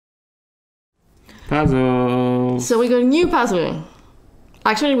Puzzles. So we got a new puzzle.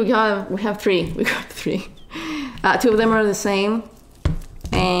 Actually, we have three. We got three. Two of them are the same,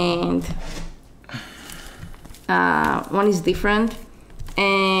 and one is different.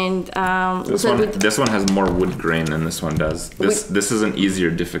 And this one has more wood grain than this one does. This is an easier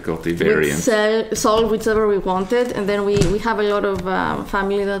difficulty variant. We solve whichever we wanted, and then we have a lot of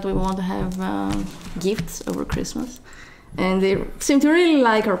family that we want to have gifts over Christmas, and they seem to really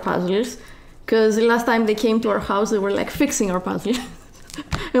like our puzzles. Because the last time they came to our house, they were like fixing our puzzle,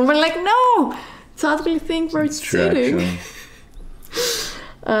 and we're like, no, totally think we're cheating.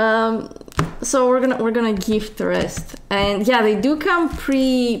 So we're gonna gift the rest, and yeah, they do come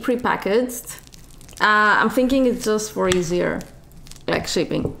pre-packaged. I'm thinking it's just for easier, like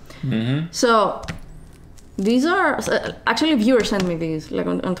shipping. So these are actually viewers sent me these like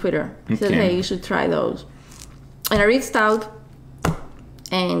on Twitter. Said, hey, you should try those, and I reached out,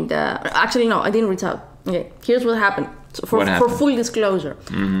 and actually no, I didn't reach out. Okay, here's what happened. So for full disclosure,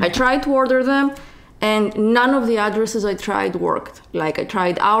 I tried to order them. And none of the addresses I tried worked. Like I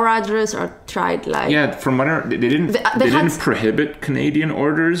tried our address, or tried like from what they didn't prohibit Canadian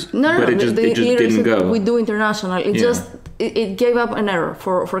orders, but it just didn't go. We do international. It gave up an error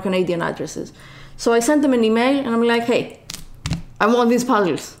for Canadian addresses. So I sent them an email and I'm like, hey, I want these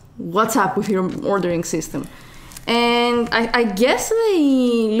puzzles. What's up with your ordering system? And I guess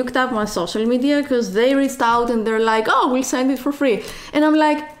they looked up my social media because they reached out and they're like, oh, we'll send it for free. And I'm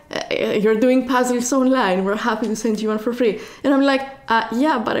like, you're doing puzzles online, we're happy to send you one for free. And I'm like,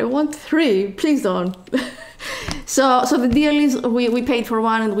 yeah, but I want 3, please don't. so the deal is we paid for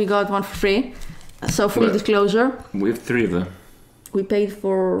one and we got one for free. So full disclosure. We have 3 of them. We paid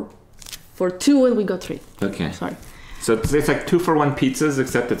for 2 and we got 3. Okay. Sorry. So it's like 2 for 1 pizzas,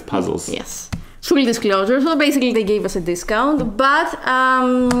 except it's puzzles. Yes. Full disclosure. So basically they gave us a discount, but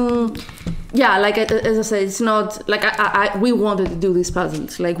yeah, like as I said, it's not like we wanted to do these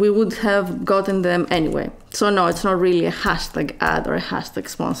puzzles. Like we would have gotten them anyway. So no, it's not really a hashtag ad or a hashtag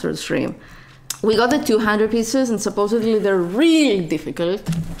sponsored stream. We got the 200 pieces, and supposedly they're really difficult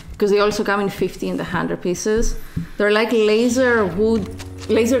because they also come in 50 and 100 pieces. They're like laser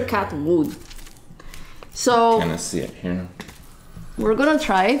cut wood. So I'm gonna see it here. We're gonna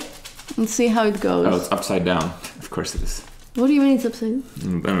try it and see how it goes. Oh, it's upside down. Of course it is. What do you mean it's upside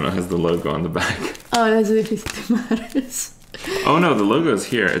down? I don't know, it has the logo on the back. Oh, that's if it matters. Oh no, the logo is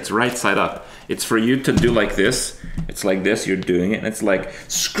here. It's right side up. It's for you to do like this. It's like this, you're doing it, and it's like,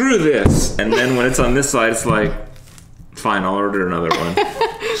 screw this! And then when it's on this side, it's like, fine, I'll order another one.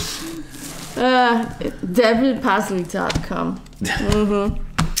 devilpuzzle.com.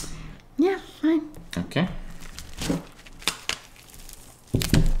 Yeah, fine. Okay.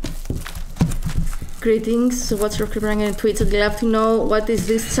 Greetings. So what's your Kripp Rania tweets? I'd love to know what is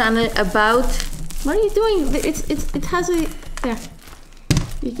this channel about. What are you doing? It has a there.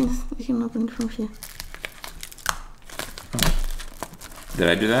 You can open it from here. Oh. Did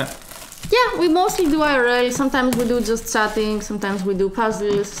I do that? Yeah, we mostly do IRL. Sometimes we do just chatting. Sometimes we do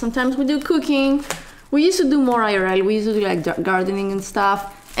puzzles. Sometimes we do cooking. We used to do more IRL. We used to do like gardening and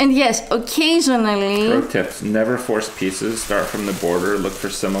stuff. And yes, occasionally... Pro tips, never force pieces. Start from the border, look for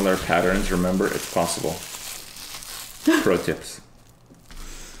similar patterns. Remember, it's possible. Pro tips.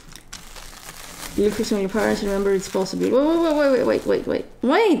 Look for similar patterns, remember, it's possible.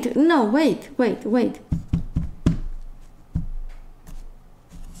 Wait. No, wait.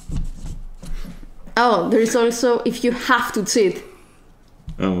 Oh, there's also, if you have to cheat.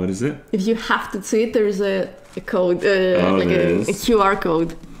 Oh, what is it? If you have to cheat, there's a code, like a QR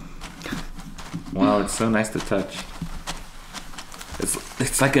code. Wow, it's so nice to touch.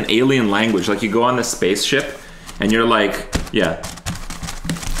 It's like an alien language. Like you go on the spaceship and you're like, yeah.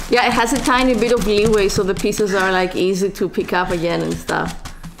 Yeah, it has a tiny bit of leeway, so the pieces are like easy to pick up again and stuff.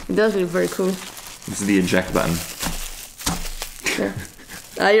 It does look very cool. This is the eject button. There.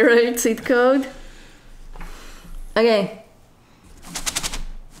 IRL cheat code. Okay.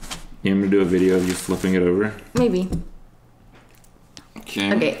 You want me to do a video of you flipping it over? Maybe.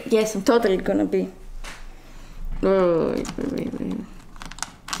 Okay. Okay, yes, I'm totally gonna be. Oh, wait.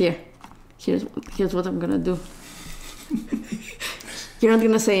 Here's what I'm gonna do. You're not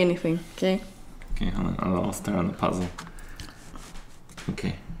gonna say anything, okay? Okay, hold on. I'll start on the puzzle.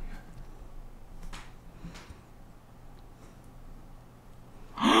 Okay.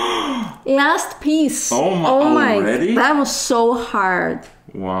 Last piece. Oh my! Already? That was so hard.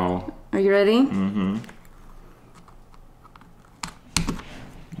 Wow. Are you ready? Mm-hmm.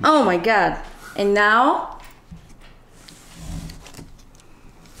 Oh my god. And now?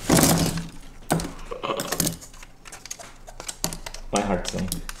 My heart sank.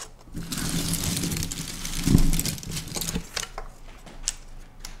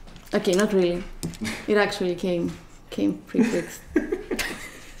 Okay, not really. It actually came pre-fixed.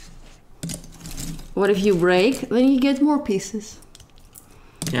 What if you break? Then you get more pieces.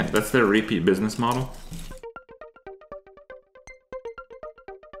 Yeah, that's their repeat business model.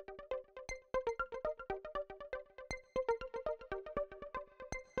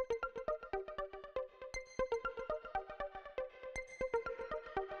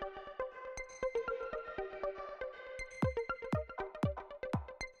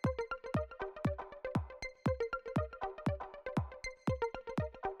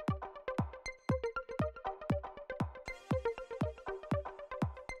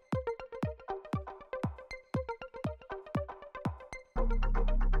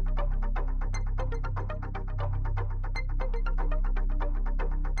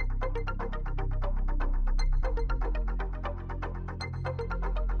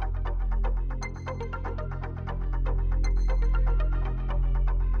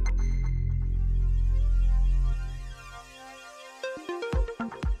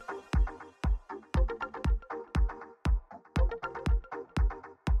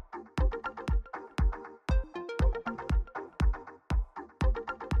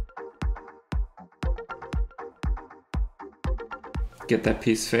 Get that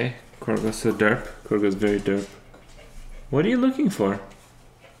piece, Faye. Corgo's so derp. Corgo's very derp. What are you looking for?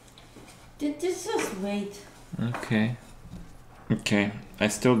 Just wait. Okay. Okay. I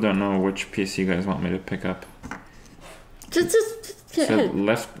still don't know which piece you guys want me to pick up. Just So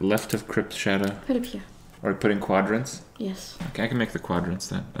left of Kripp's shadow. Put it here. Or put in quadrants? Yes. Okay, I can make the quadrants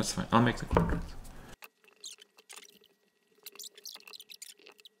then. That's fine. I'll make the quadrants.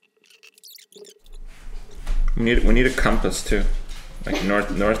 We need a compass too. Like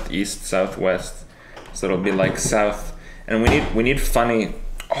north, east, south, west. So it'll be like south. And we need funny.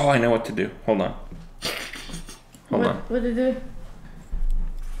 Oh, I know what to do. Hold on. Hold on. What to do?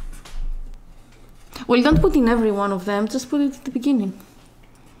 Well, don't put in every one of them. Just put it at the beginning.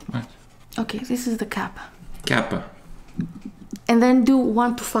 What? Okay, this is the kappa. Kappa. And then do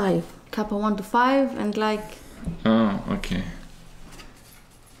 1 to 5. Kappa 1 to 5 and like... Oh, okay.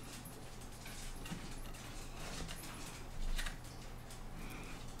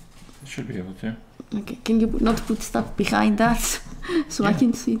 Should be able to. Okay, can you not put stuff behind that so I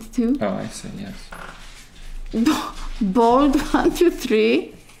can see it too? Oh, I see, yes. Bold 1, 2,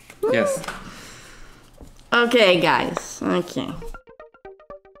 3. Yes. Okay, guys. Okay.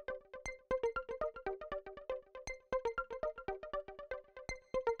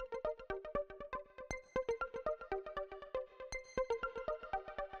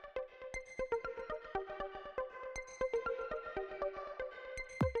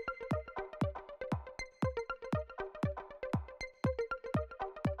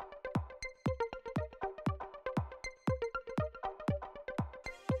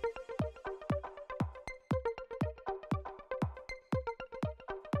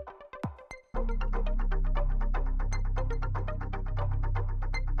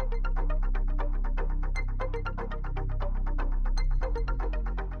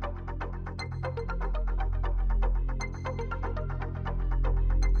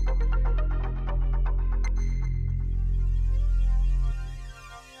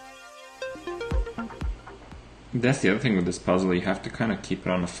 That's the other thing with this puzzle. You have to kind of keep it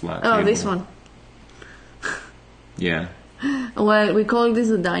on a flat table. Oh, this one. Yeah. Well, we call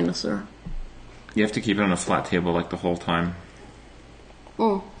this a dinosaur. You have to keep it on a flat table like the whole time.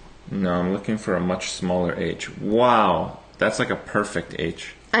 Oh. No, I'm looking for a much smaller H. Wow, that's like a perfect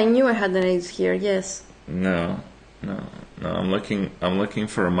H. I knew I had an H here, yes. No. I'm looking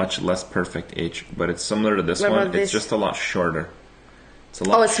for a much less perfect H, but it's similar to this What one. about It's this? just a lot shorter. It's a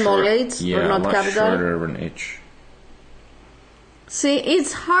lot Oh, a small H, yeah, but not a lot capital? shorter of an H. See,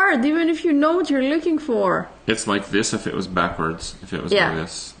 it's hard even if you know what you're looking for. It's like this if it was backwards. If it was Yeah. like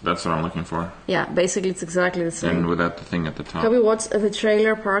this, that's what I'm looking for. Yeah, basically it's exactly the same. And without the thing at the top. Have we watched the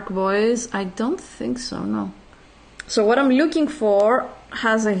trailer Park Boys? I don't think so, no. So what I'm looking for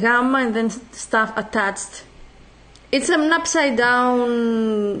has a gamma and then stuff attached. It's an upside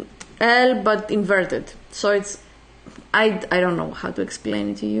down L but inverted. So it's... I don't know how to explain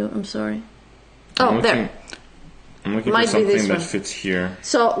it to you. I'm sorry. Oh, there. I'm looking Might for be this something that one. fits here.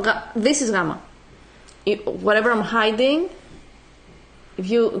 So this is gamma. Whatever I'm hiding, if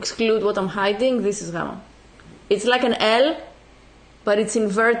you exclude what I'm hiding, this is gamma. It's like an L, but it's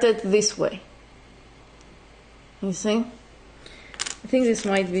inverted this way. You see? I think this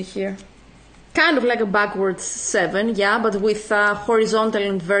might be here. Kind of like a backwards 7, yeah, but with horizontal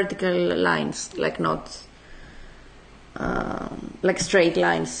and vertical lines, like not like straight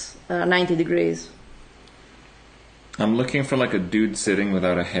lines, 90 degrees. I'm looking for like a dude sitting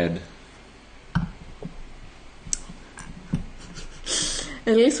without a head.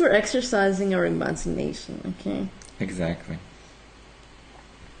 At least we're exercising our imagination, okay? Exactly.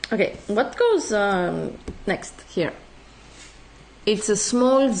 Okay, what goes next here? It's a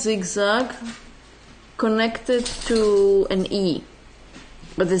small zigzag connected to an E.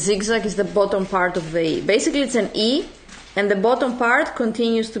 But the zigzag is the bottom part of the E. Basically, it's an E, and the bottom part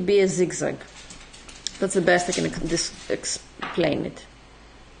continues to be a zigzag. That's the best I can explain it.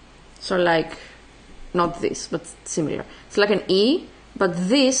 So like, not this, but similar. It's like an E, but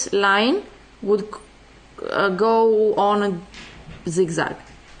this line would go on a zigzag,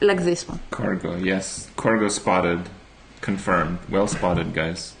 like this one. Cargo, yes. Cargo spotted. Confirmed. Well spotted,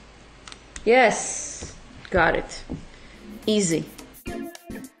 guys. Yes, got it. Easy.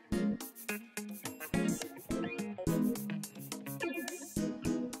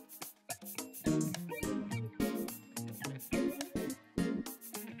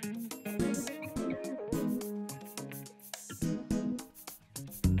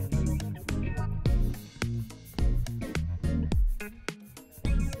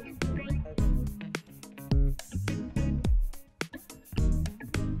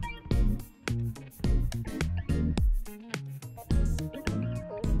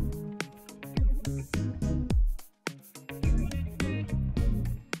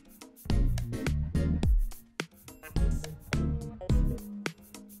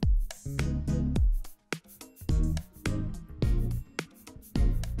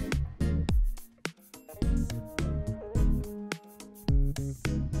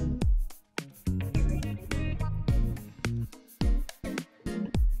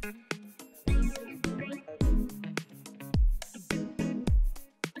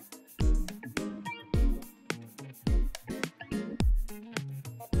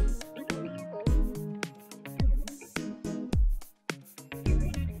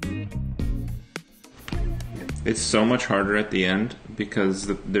 It's so much harder at the end because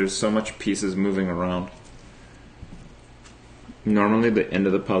there's so much pieces moving around. Normally the end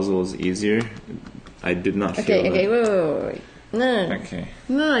of the puzzle is easier. I did not feel that. Okay, wait. No. Okay.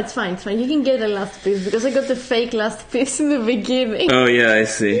 No, it's fine, it's fine. You can get the last piece because I got the fake last piece in the beginning. Oh yeah, I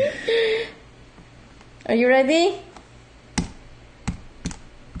see. Are you ready?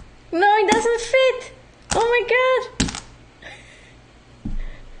 No, it doesn't fit. Oh my god.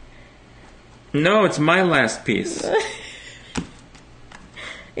 No, it's my last piece.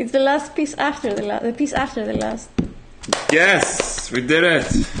 It's the last piece after the piece after the last. Yes, we did it.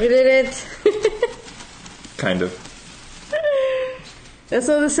 We did it. Kind of. That's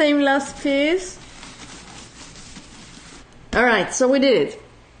all the same last piece. Alright, so we did it.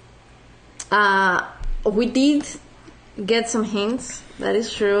 We did get some hints, that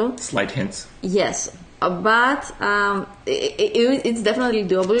is true. Slight hints. Yes, but it's definitely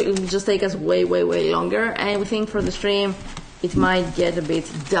doable. It will just take us way longer, and we think for the stream it might get a bit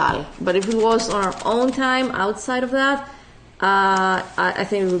dull. But if it was on our own time outside of that, I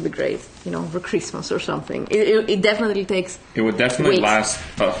think it would be great, for Christmas or something. It definitely takes. It would definitely weeks. last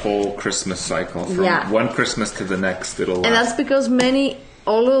a whole Christmas cycle from one Christmas to the next. It'll last. And that's because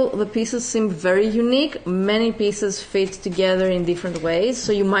although the pieces seem very unique, many pieces fit together in different ways.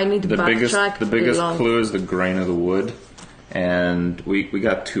 So you might need to backtrack. The biggest clue is the grain of the wood, and we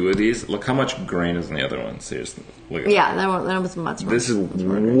got two of these. Look how much grain is in the other one. Seriously, look. Yeah, that was much. This is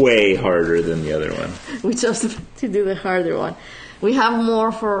way harder than the other one. We chose to do the harder one. We have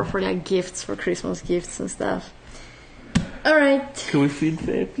more for like gifts, for Christmas gifts and stuff. All right. Can we feed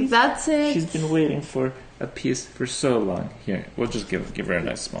the piece? That's it. She's been waiting for a piece for so long. Here, we'll just give her a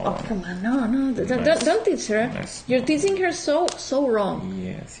nice small one. Oh, come on. No. Don't teach her. Nice. You're teaching her so wrong.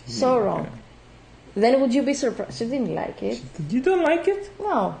 Yes. So wrong. Then would you be surprised? She didn't like it. You don't like it?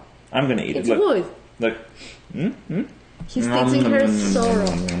 No. I'm gonna eat it's it. Look. Look. He's teaching her so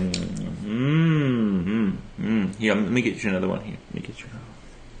wrong. Here, let me get you another one. Here, let me get you another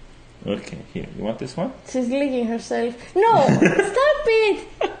one. Okay, here. You want this one? She's licking herself. No! Stop it!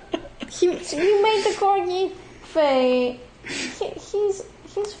 You made the corgi Faye. He's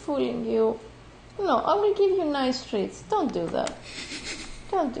fooling you. No, I will give you nice treats. Don't do that.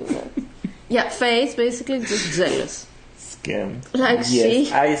 Don't do that. Yeah, Faye is basically just jealous. Scammed. Like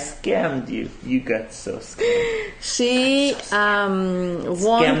yes, I scammed you. You got so scammed. She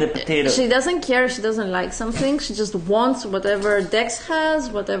scam the potato. She doesn't care. She doesn't like something. She just wants whatever Dex has,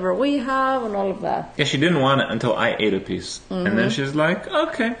 whatever we have, and all of that. Yeah, she didn't want it until I ate a piece, and then she's like,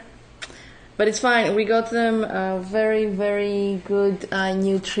 "Okay." But it's fine. We got them very, very good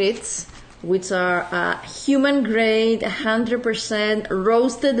new treats, which are human grade, 100%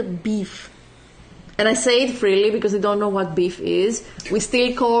 roasted beef. And I say it freely because I don't know what beef is. We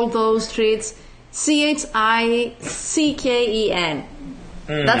still call those treats CHICKEN.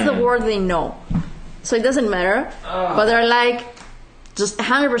 That's the word they know. So it doesn't matter. But they're like just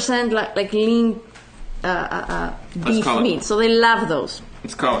 100% like lean beef meat. So they love those.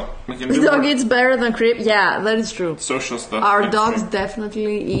 Let's call it. We can The do dog more eats better than Kripp. Yeah, that is true. social stuff. Our dogs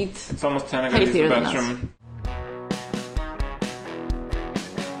definitely eat It's almost 10. I'm going to use the healthier than us. bathroom.